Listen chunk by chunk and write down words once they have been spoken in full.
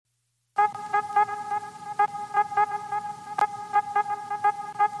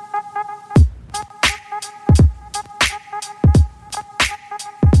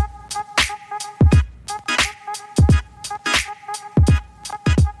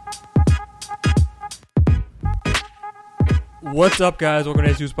What's up, guys? Welcome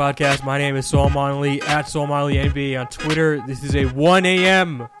to the News Podcast. My name is Solomon Lee at Solomon Lee NBA on Twitter. This is a 1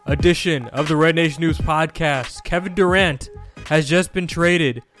 a.m. edition of the Red Nation News Podcast. Kevin Durant has just been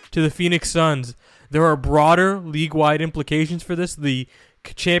traded to the Phoenix Suns. There are broader league-wide implications for this. The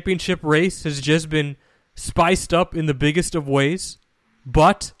championship race has just been spiced up in the biggest of ways,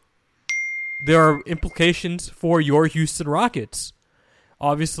 but there are implications for your Houston Rockets.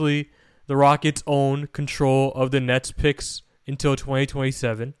 Obviously, the Rockets own control of the Nets picks until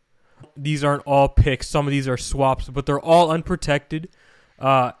 2027. These aren't all picks. Some of these are swaps, but they're all unprotected.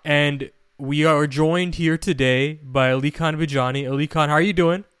 And we are joined here today by Alikhon Vijani. Alikhon, how are you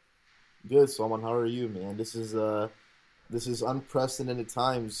doing? Good, Solomon. How are you, man? This is unprecedented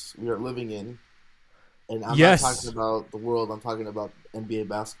times we are living in. And I'm not talking about the world. I'm talking about NBA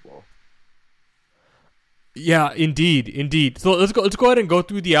basketball. Yeah, indeed. So let's go ahead and go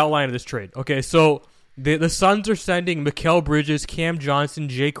through the outline of this trade. Okay, so the Suns are sending Mikal Bridges, Cam Johnson,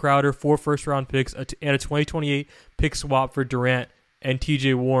 Jay Crowder, 4 first-round picks, and a 2028 pick swap for Durant and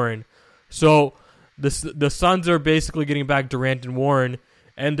TJ Warren. So the Suns are basically getting back Durant and Warren,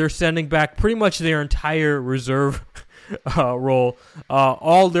 and they're sending back pretty much their entire reserve role,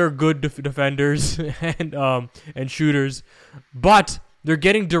 all their good defenders and shooters, but they're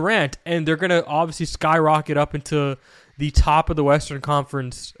getting Durant, and they're going to obviously skyrocket up into the top of the Western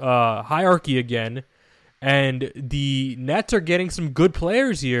Conference hierarchy again. And the Nets are getting some good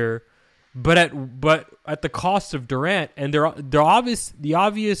players here, but at the cost of Durant. And the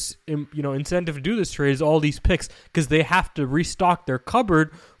obvious incentive to do this trade is all these picks, because they have to restock their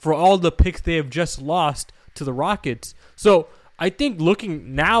cupboard for all the picks they have just lost to the Rockets. So I think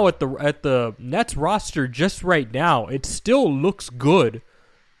looking now at the Nets roster just right now, it still looks good.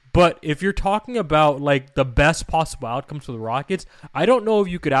 But if you're talking about like the best possible outcomes for the Rockets, I don't know if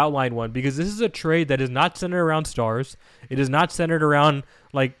you could outline one, because this is a trade that is not centered around stars. It is not centered around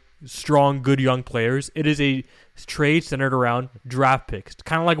like strong, good young players. It is a trade centered around draft picks,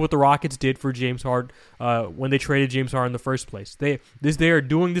 kind of like what the Rockets did for James Harden when they traded James Harden in the first place. They are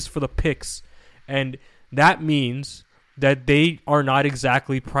doing this for the picks, and that means that they are not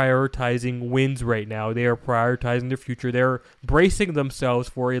exactly prioritizing wins right now. They are prioritizing their future. They're bracing themselves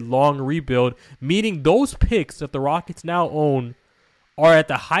for a long rebuild, meaning those picks that the Rockets now own are at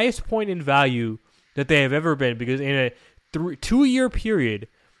the highest point in value that they have ever been, because in a 2-year period,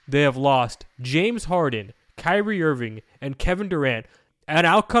 they have lost James Harden, Kyrie Irving, and Kevin Durant, an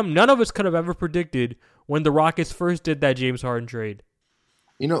outcome none of us could have ever predicted when the Rockets first did that James Harden trade.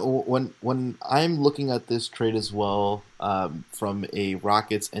 You know, when I'm looking at this trade as well, from a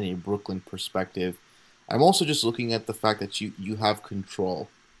Rockets and a Brooklyn perspective, I'm also just looking at the fact that you have control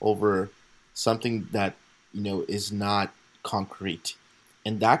over something that, is not concrete.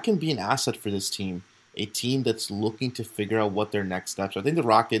 And that can be an asset for this team, a team that's looking to figure out what their next steps are. I think the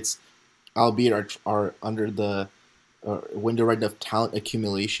Rockets, albeit are under the window right now of talent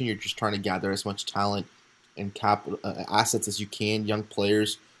accumulation. You're just trying to gather as much talent and capital assets as you can, young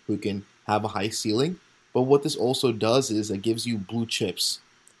players who can have a high ceiling. But what this also does is it gives you blue chips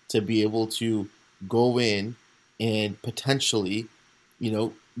to be able to go in and potentially,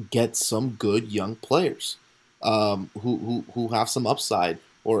 get some good young players who have some upside,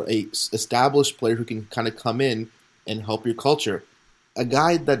 or a established player who can kind of come in and help your culture. A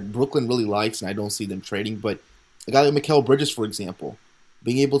guy that Brooklyn really likes, and I don't see them trading, but a guy like Mikal Bridges, for example,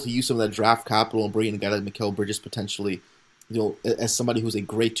 being able to use some of that draft capital and bring in a guy like Mikal Bridges potentially, as somebody who's a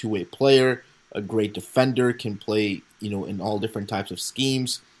great two-way player, a great defender, can play, in all different types of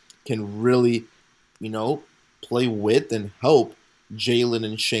schemes, can really, play with and help Jalen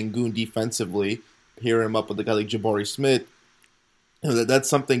and Şengün defensively, pair him up with a guy like Jabari Smith. That's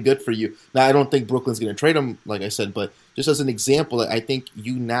something good for you. Now, I don't think Brooklyn's going to trade him, like I said, but just as an example, I think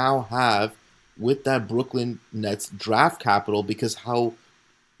you now have, with that Brooklyn Nets draft capital, because how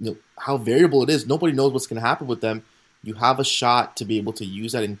variable it is. Nobody knows what's going to happen with them. You have a shot to be able to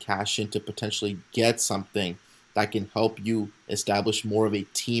use that and cash in to potentially get something that can help you establish more of a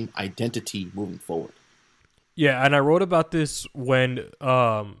team identity moving forward. Yeah, and I wrote about this when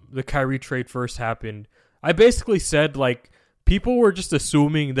the Kyrie trade first happened. I basically said, people were just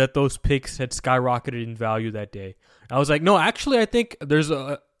assuming that those picks had skyrocketed in value that day. I was like, no, actually, I think there's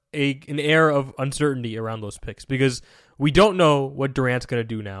an air of uncertainty around those picks, because we don't know what Durant's going to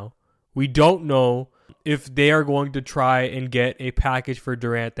do now. We don't know if they are going to try and get a package for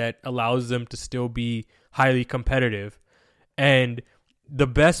Durant that allows them to still be highly competitive. And the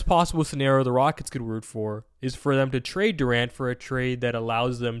best possible scenario the Rockets could root for is for them to trade Durant for a trade that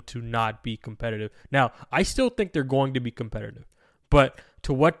allows them to not be competitive. Now, I still think they're going to be competitive, but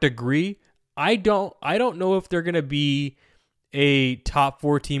to what degree, I don't know if they're going to be a top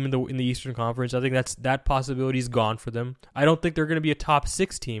 4 team in the Eastern Conference. I think that possibility is gone for them. I don't think they're going to be a top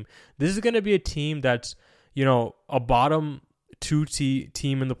 6 team. This is going to be a team that's, a bottom 2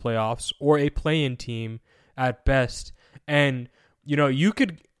 team in the playoffs or a play-in team at best. And you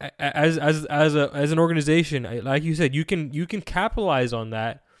could as an organization, like you said, you can capitalize on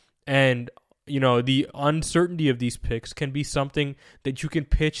that, and the uncertainty of these picks can be something that you can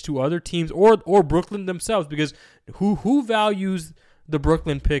pitch to other teams or Brooklyn themselves, because who values the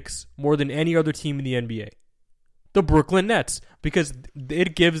Brooklyn picks more than any other team in the NBA? The Brooklyn Nets, because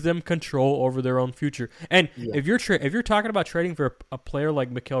it gives them control over their own future. And if you're talking about trading for a player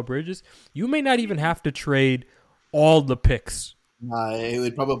like Mikal Bridges, you may not even have to trade all the picks. It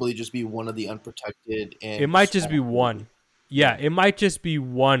would probably just be one of the unprotected. And it might just be one. Yeah, it might just be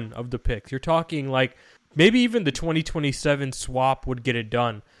one of the picks. You're talking like maybe even the 2027 swap would get it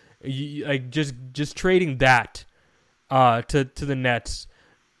done. Like just trading that to the Nets,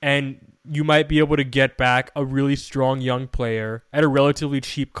 and you might be able to get back a really strong young player at a relatively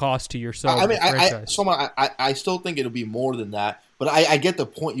cheap cost to yourself. I still think it'll be more than that, but I get the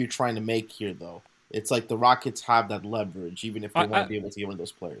point you're trying to make here, though. It's like the Rockets have that leverage, even if they won't be able to get one of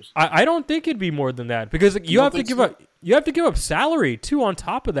those players. I don't think it'd be more than that, because you have to give up salary too on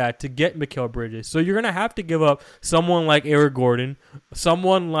top of that to get Mikal Bridges. So you're gonna have to give up someone like Eric Gordon,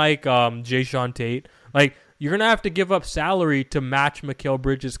 someone like Jae'Sean Tate. Like, you're gonna have to give up salary to match Mikal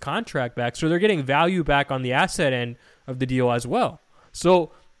Bridges' contract back. So they're getting value back on the asset end of the deal as well.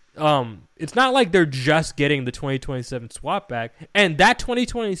 So it's not like they're just getting the 2027 swap back, and that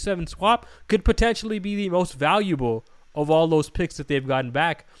 2027 swap could potentially be the most valuable of all those picks that they've gotten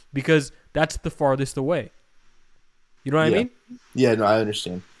back, because that's the farthest away. You know what I mean? Yeah, no, I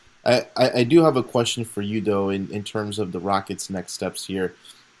understand. I do have a question for you, though, in terms of the Rockets' next steps here.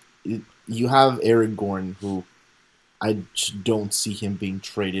 You have Eric Gordon, who I just don't see him being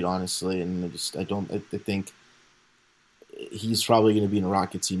traded, honestly, and I think he's probably going to be in a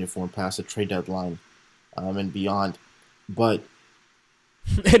Rockets uniform past the trade deadline and beyond. But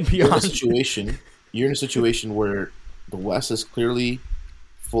you're in a situation where the West is clearly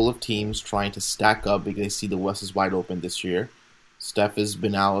full of teams trying to stack up because they see the West is wide open this year. Steph has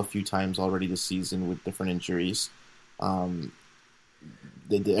been out a few times already this season with different injuries. All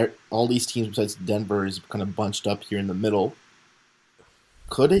these teams besides Denver is kind of bunched up here in the middle.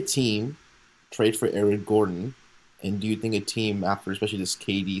 Could a team trade for Eric Gordon? And do you think a team, after especially this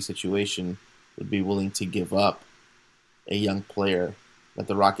KD situation, would be willing to give up a young player that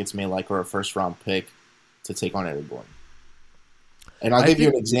the Rockets may like, or a first-round pick, to take on Eric Gordon? And I'll give you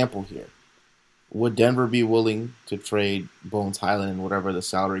an example here. Would Denver be willing to trade Bones Highland and whatever the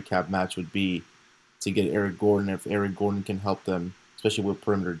salary cap match would be to get Eric Gordon, if Eric Gordon can help them, especially with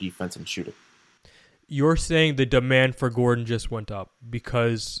perimeter defense and shooting? You're saying the demand for Gordon just went up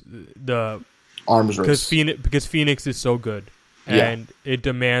because the arms race. Because Phoenix is so good, and it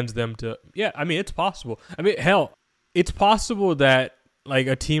demands them to. Yeah, I mean, it's possible. I mean, hell, it's possible that like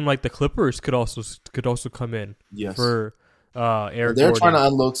a team like the Clippers could also come in for Eric Gordon. They're trying to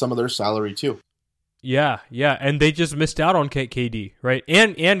unload some of their salary too. Yeah, and they just missed out on KD, right?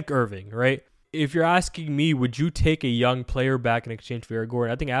 And Irving, right? If you're asking me, would you take a young player back in exchange for Eric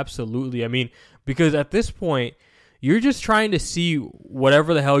Gordon? I think absolutely. I mean, because at this point, you're just trying to see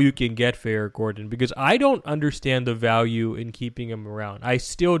whatever the hell you can get for Eric Gordon, because I don't understand the value in keeping him around. I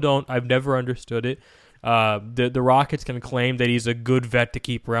still don't. I've never understood it. The Rockets can claim that he's a good vet to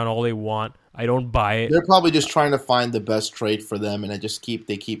keep around all they want. I don't buy it. They're probably just trying to find the best trade for them, and I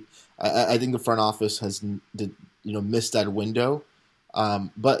think the front office has missed that window.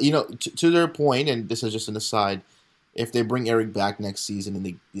 But to their point, and this is just an aside, if they bring Eric back next season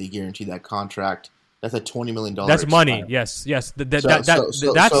and they guarantee that contract, that's a $20 million. That's money. Yes. That's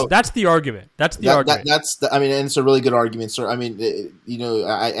the argument. That's the argument. And it's a really good argument, sir. I mean,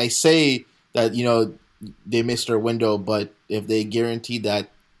 I say that they missed their window, but if they guarantee that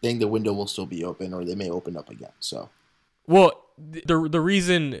thing, the window will still be open, or they may open up again. So, well, the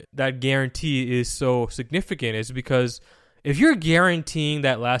reason that guarantee is so significant is because if you're guaranteeing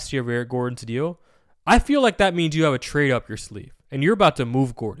that last year of Eric Gordon's deal, I feel like that means you have a trade up your sleeve, and you're about to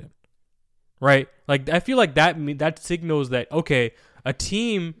move Gordon. Right? Like, I feel like that signals that, okay, a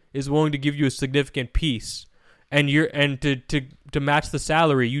team is willing to give you a significant piece, and to match the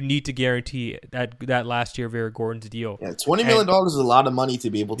salary, you need to guarantee that last year of Eric Gordon's deal. Yeah, $20 million is a lot of money to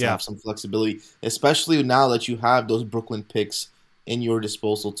be able to have some flexibility, especially now that you have those Brooklyn picks in your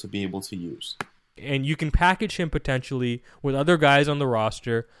disposal to be able to use. And you can package him potentially with other guys on the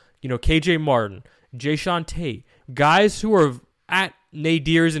roster, KJ Martin, Jae'Sean Tate, guys who are at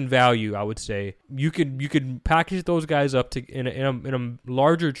nadirs in value, I would say. You could package those guys up to in a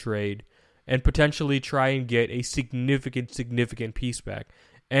larger trade and potentially try and get a significant piece back.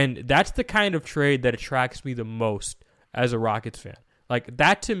 And that's the kind of trade that attracts me the most as a Rockets fan. Like,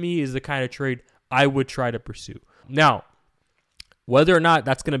 that to me is the kind of trade I would try to pursue. Now, whether or not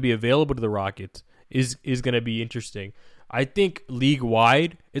that's going to be available to the Rockets is going to be interesting. I think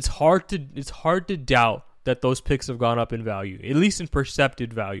league-wide, it's hard to doubt that those picks have gone up in value, at least in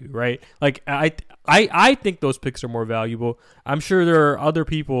perceptive value, right? Like, I think those picks are more valuable. I'm sure there are other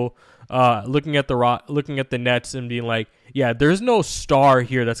people looking at the Nets and being like, yeah, there's no star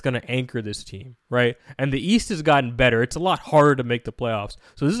here that's going to anchor this team, right? And the East has gotten better. It's a lot harder to make the playoffs.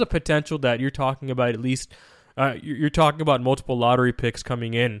 So this is a potential that you're talking about. At least you're talking about multiple lottery picks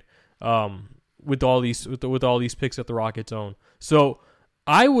coming in with all these picks that the Rockets own. So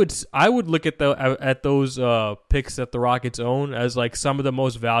I would look at those picks that the Rockets own as like some of the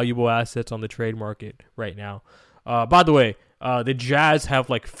most valuable assets on the trade market right now. By the way, the Jazz have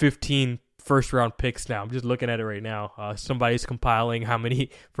like 15 first-round picks now. I'm just looking at it right now. Somebody's compiling how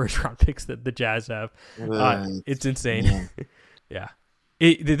many first-round picks that the Jazz have. It's insane. Yeah.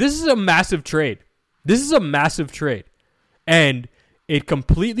 This is a massive trade. And it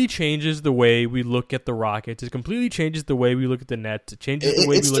completely changes the way we look at the Rockets. It completely changes the way we look at the Nets. It changes the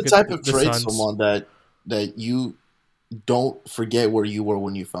way we look at the Suns. It's the type of trade, someone that you don't forget where you were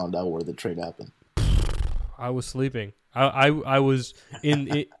when you found out where the trade happened. I was sleeping. I was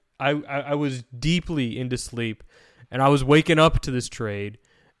in it. I was deeply into sleep, and I was waking up to this trade,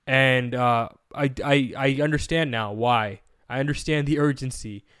 and I understand now why. I understand the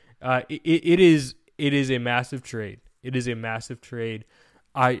urgency. It is a massive trade. It is a massive trade.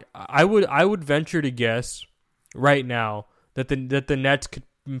 I would venture to guess right now that the Nets could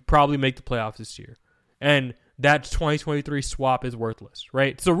probably make the playoffs this year, and that 2023 swap is worthless,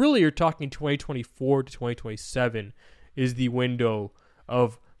 right? So really, you're talking 2024 to 2027 is the window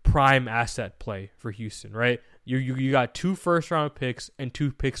of prime asset play for Houston, right? You got 2 first-round picks and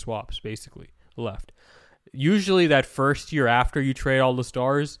 2 pick swaps basically left. Usually that first year after you trade all the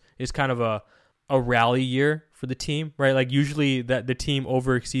stars is kind of a rally year for the team, right? Like usually that the team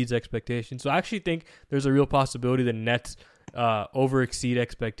overexceeds expectations. So I actually think there's a real possibility the Nets overexceed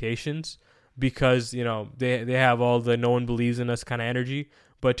expectations because, you know, they have all the no one believes in us kind of energy.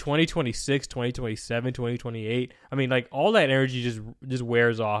 But 2026, 2027, 2028, I mean, like all that energy just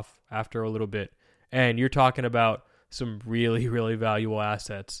wears off after a little bit. And you're talking about some really, really valuable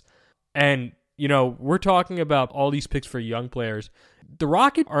assets. And, you know, we're talking about all these picks for young players. The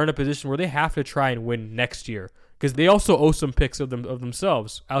Rockets are in a position where they have to try and win next year because they also owe some picks of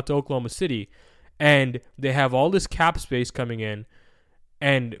themselves out to Oklahoma City. And they have all this cap space coming in.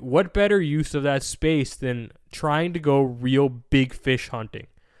 And what better use of that space than trying to go real big fish hunting?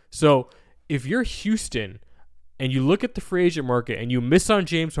 So if you're Houston and you look at the free agent market and you miss on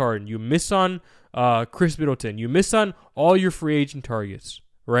James Harden, you miss on Chris Middleton, you miss on all your free agent targets,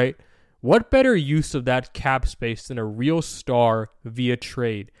 right? What better use of that cap space than a real star via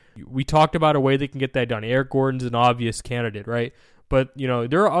trade? We talked about a way they can get that done. Eric Gordon's an obvious candidate, right? But, you know,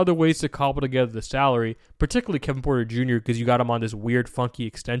 there are other ways to cobble together the salary, particularly Kevin Porter Jr., because you got him on this weird, funky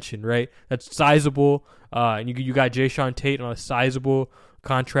extension, right? That's sizable. And you got Jayshawn Tate on a sizable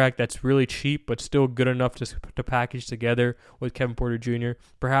contract that's really cheap, but still good enough to package together with Kevin Porter Jr.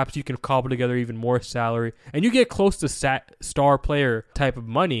 Perhaps you can cobble together even more salary, and you get close to star player type of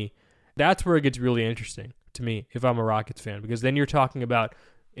money. That's where it gets really interesting to me if I'm a Rockets fan, because then you're talking about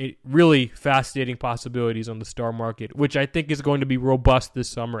really fascinating possibilities on the star market, which I think is going to be robust this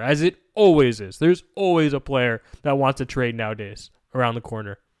summer, as it always is. There's always a player that wants to trade nowadays around the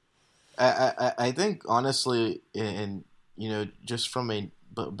corner. I think honestly, and you know, just from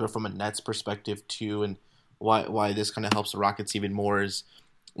a Nets perspective too, and why this kind of helps the Rockets even more is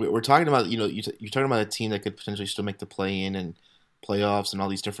we're talking about, you know, you're talking about a team that could potentially still make the play-in and playoffs and all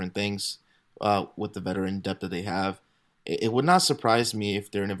these different things with the veteran depth that they have. It would not surprise me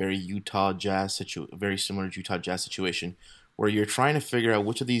if they're in a very very similar Utah Jazz situation, where you're trying to figure out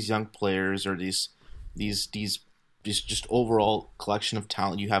which of these young players or these just overall collection of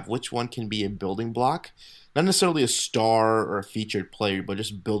talent you have, which one can be a building block, not necessarily a star or a featured player, but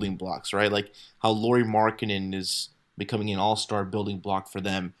just building blocks, right? Like how Lauri Markkanen is becoming an all-star building block for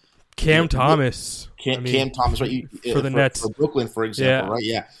them. Cam Thomas, Cam Thomas, right? For the Nets, for Brooklyn, for example, right?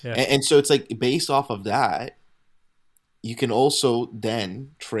 Yeah. And so it's like based off of that, you can also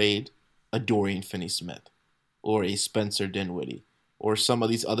then trade a Dorian Finney-Smith or a Spencer Dinwiddie or some of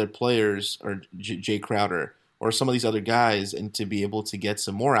these other players, or Jay Crowder or some of these other guys, and to be able to get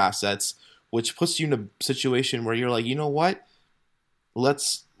some more assets, which puts you in a situation where you're like, you know what?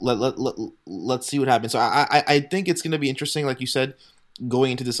 let's see what happens. So I think it's going to be interesting, like you said,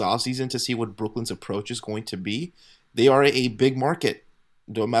 going into this offseason to see what Brooklyn's approach is going to be. They are a big market,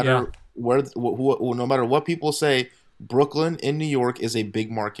 no Yeah, matter no matter what people say. Brooklyn in New York is a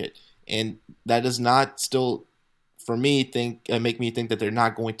big market, and that does not still, for me, make me think that they're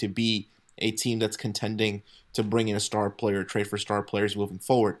not going to be a team that's contending to bring in a star player, trade for star players moving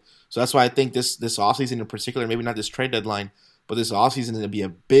forward. So that's why I think this offseason in particular, maybe not this trade deadline, but this offseason is going to be a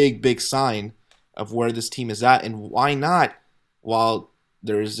big sign of where this team is at, and why not, while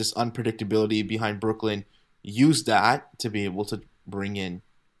there is this unpredictability behind Brooklyn, use that to be able to bring in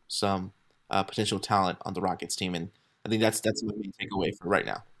some potential talent on the Rockets team. And I think that's what we take away for right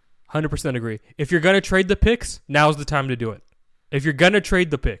now. 100% agree. If you're gonna trade the picks, now's the time to do it. If you're gonna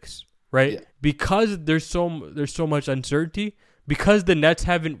trade the picks, right? Yeah. Because there's so much uncertainty, because the Nets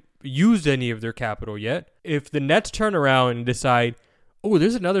haven't used any of their capital yet. If the Nets turn around and decide, oh,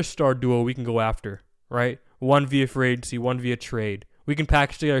 there's another star duo we can go after, right? One via free agency, one via trade. We can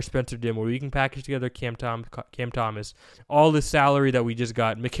package together Spencer Dinwiddie. We can package together Cam Thomas. All the salary that we just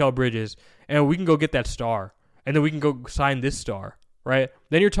got, Mikal Bridges, and we can go get that star. And then we can go sign this star, right?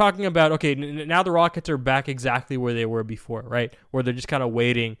 Then you're talking about, okay, now the Rockets are back exactly where they were before, right? Where they're just kind of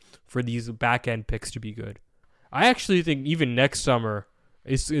waiting for these back-end picks to be good. I actually think even next summer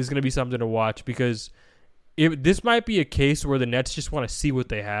is going to be something to watch, because this might be a case where the Nets just want to see what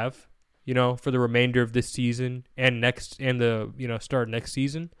they have, for the remainder of this season and the start next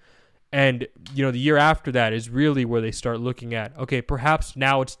season. And, the year after that is really where they start looking at, okay, perhaps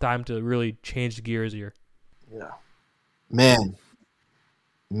now it's time to really change the gears here. Yeah. Man,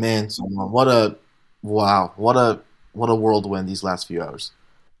 so what a whirlwind these last few hours.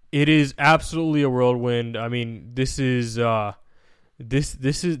 It is absolutely a whirlwind. I mean, this is what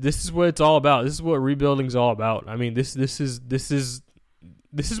it's all about. This is what rebuilding's all about. I mean, this is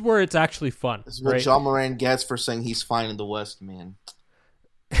where it's actually fun. This is what right? Ja Morant gets for saying he's fine in the West, man.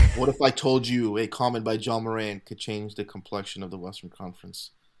 What if I told you a comment by Ja Morant could change the complexion of the Western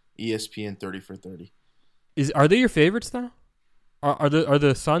Conference? ESPN 30 for 30. Are they your favorites now? Are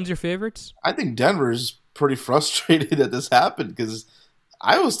the Suns your favorites? I think Denver's pretty frustrated that this happened, because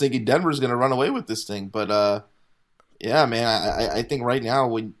I was thinking Denver's going to run away with this thing. But, yeah, man, I think right now,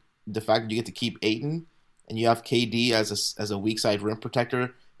 when the fact that you get to keep Ayton and you have KD as a weak side rim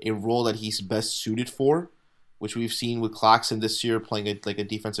protector, a role that he's best suited for, which we've seen with Clarkson this year playing like a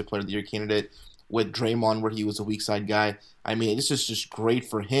defensive player of the year candidate, with Draymond where he was a weak side guy. I mean, this is just great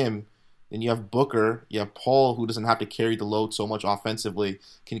for him. Then you have Booker, you have Paul, who doesn't have to carry the load so much offensively,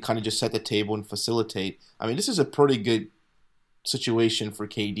 can kind of just set the table and facilitate. I mean, this is a pretty good situation for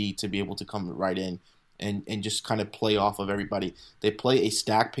KD to be able to come right in and just kind of play off of everybody. They play a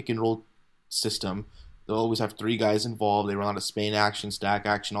stack pick and roll system. They'll always have three guys involved. They run out of Spain action, stack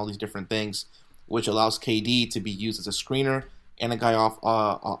action, all these different things, which allows KD to be used as a screener and a guy off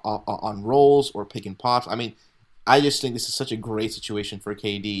on rolls or pick and pops. I mean, I just think this is such a great situation for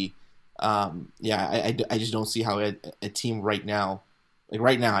KD. I just don't see how a team right now,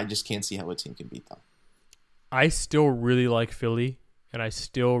 I just can't see how a team can beat them. I still really like Philly, and I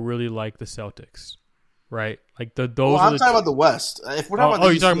still really like the Celtics, right? Like those. Well, I'm talking about the West. If we're talking about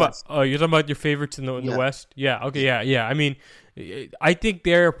the East, you're talking about your favorites in the West. Yeah. Okay. Yeah. I mean, I think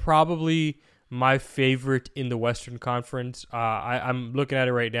they're probably my favorite in the Western Conference. I'm looking at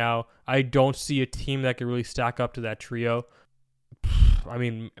it right now. I don't see a team that can really stack up to that trio. I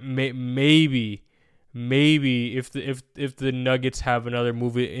mean, maybe if the Nuggets have another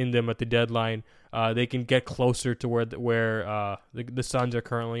move in them at the deadline, they can get closer to where the Suns are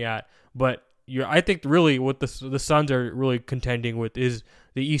currently at. But I think really what the Suns are really contending with is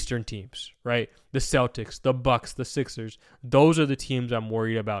the Eastern teams, right? The Celtics, the Bucks, the Sixers. Those are the teams I'm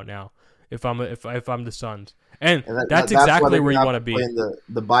worried about now. If I'm the Suns, and that's exactly where you want to be.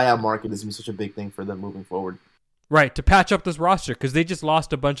 The buyout market is such a big thing for them moving forward. Right, to patch up this roster, because they just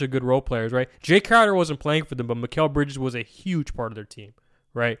lost a bunch of good role players, right? Jay Crowder wasn't playing for them, but Mikal Bridges was a huge part of their team,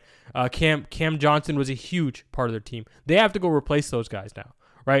 right? Cam Johnson was a huge part of their team. They have to go replace those guys now,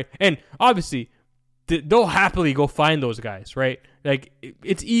 right? And obviously, they'll happily go find those guys, right? Like,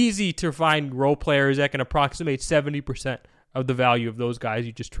 it's easy to find role players that can approximate 70% of the value of those guys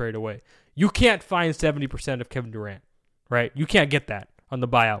you just trade away. You can't find 70% of Kevin Durant, right? You can't get that on the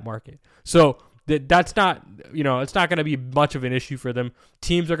buyout market. So that's not, it's not going to be much of an issue for them.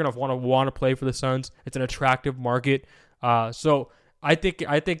 Teams are going to want to play for the Suns. It's an attractive market. So I think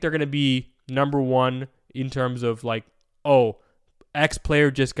they're going to be number one in terms of like, oh, X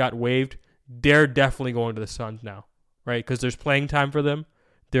player just got waived. They're definitely going to the Suns now, right? Because there's playing time for them.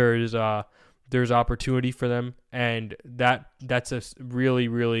 There's opportunity for them, and that's a really,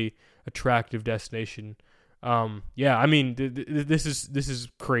 really attractive destination. Yeah, I mean, this is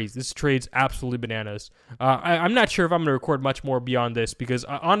crazy. This trade's absolutely bananas. I'm not sure if I'm going to record much more beyond this because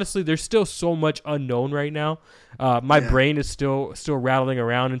honestly, there's still so much unknown right now. My brain is still rattling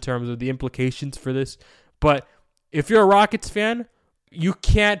around in terms of the implications for this. But if you're a Rockets fan, you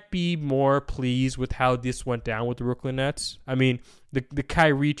can't be more pleased with how this went down with the Brooklyn Nets. I mean, the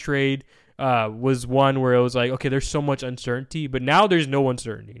Kyrie trade was one where it was like, okay, there's so much uncertainty, but now there's no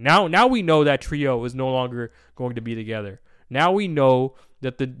uncertainty. Now we know that trio is no longer going to be together. Now we know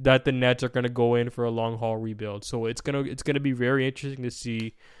that the Nets are going to go in for a long haul rebuild. So it's gonna be very interesting to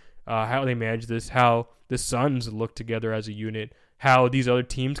see how they manage this, how the Suns look together as a unit, how these other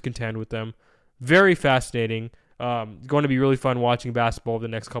teams contend with them. Very fascinating. Going to be really fun watching basketball over the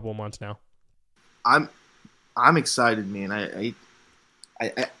next couple of months now. I'm excited, man. I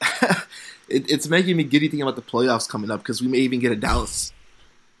it's making me giddy thinking about the playoffs coming up because we may even get a Dallas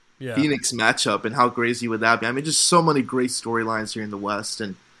Phoenix matchup, and how crazy would that be? I mean, just so many great storylines here in the West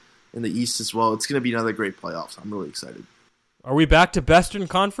and in the East as well. It's going to be another great playoffs. I'm really excited. Are we back to Western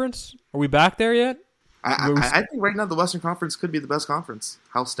Conference? Are we back there yet? I think right now the Western Conference could be the best conference.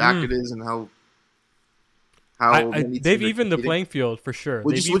 How stacked it is and how they've evened the playing field for sure.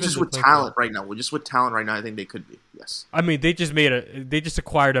 Which is with talent right now. Just with talent right now, I think they could be. Yes. I mean, they just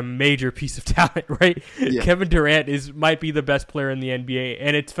acquired a major piece of talent, right? Yeah. Kevin Durant might be the best player in the NBA,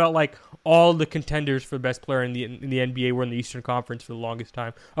 and it's felt like all the contenders for the best player in the NBA were in the Eastern Conference for the longest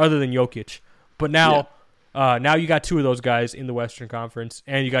time, other than Jokic. But now, now you got two of those guys in the Western Conference,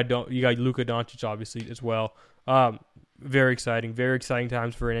 and you got Luka Doncic obviously as well. Very exciting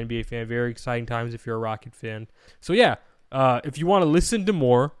times for an NBA fan. Very exciting times if you're a Rocket fan. So yeah, if you want to listen to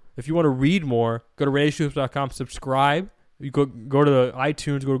more, if you want to read more, go to RayNationHoops.com, subscribe. You go to the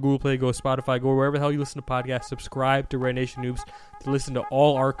iTunes, go to Google Play, go to Spotify, go wherever the hell you listen to podcasts. Subscribe to Ray Nation Hoops to listen to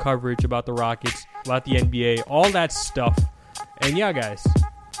all our coverage about the Rockets, about the NBA, all that stuff. And yeah, guys,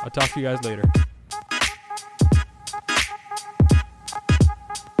 I'll talk to you guys later.